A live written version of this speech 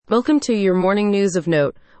Welcome to your morning news of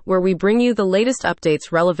note, where we bring you the latest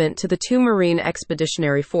updates relevant to the two Marine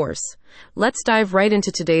Expeditionary Force. Let's dive right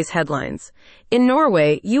into today's headlines. In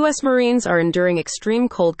Norway, U.S. Marines are enduring extreme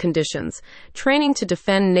cold conditions, training to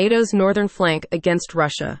defend NATO's northern flank against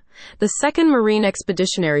Russia. The 2nd Marine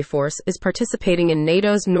Expeditionary Force is participating in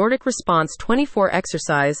NATO's Nordic Response 24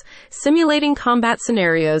 exercise, simulating combat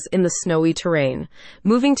scenarios in the snowy terrain.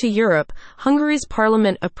 Moving to Europe, Hungary's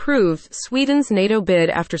parliament approved Sweden's NATO bid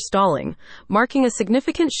after stalling, marking a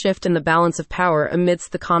significant shift in the balance of power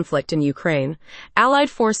amidst the conflict in Ukraine. Allied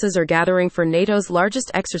forces are gathering for NATO's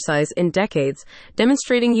largest exercise in decades,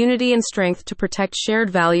 demonstrating unity and strength to protect shared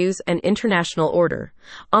values and international order.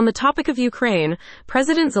 On the topic of Ukraine,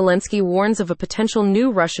 President Zelensky warns of a potential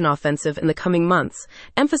new Russian offensive in the coming months,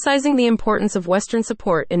 emphasizing the importance of Western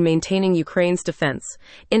support in maintaining Ukraine's defense.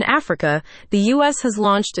 In Africa, the U.S. has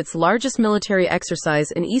launched its largest military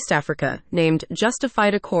exercise in East Africa, named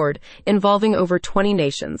Justified Accord, involving over 20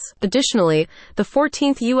 nations. Additionally, the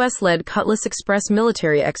 14th U.S.-led Cutlass Express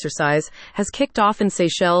military exercise has kicked off in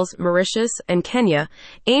Seychelles, Mauritius, and Kenya,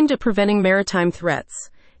 aimed at preventing maritime threats.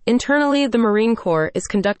 Internally, the Marine Corps is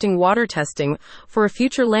conducting water testing for a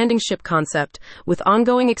future landing ship concept, with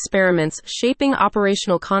ongoing experiments shaping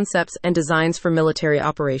operational concepts and designs for military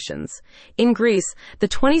operations. In Greece, the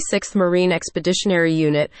 26th Marine Expeditionary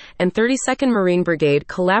Unit and 32nd Marine Brigade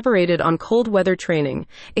collaborated on cold weather training,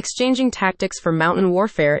 exchanging tactics for mountain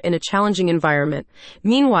warfare in a challenging environment.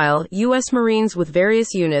 Meanwhile, U.S. Marines with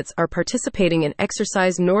various units are participating in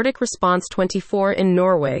Exercise Nordic Response 24 in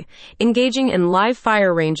Norway, engaging in live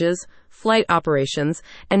fire ranges, flight operations,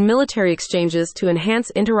 and military exchanges to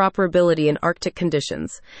enhance interoperability in Arctic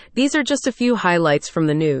conditions. These are just a few highlights from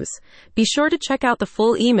the news. Be sure to check out the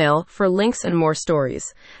full email for links and more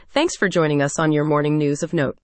stories. Thanks for joining us on your morning news of note.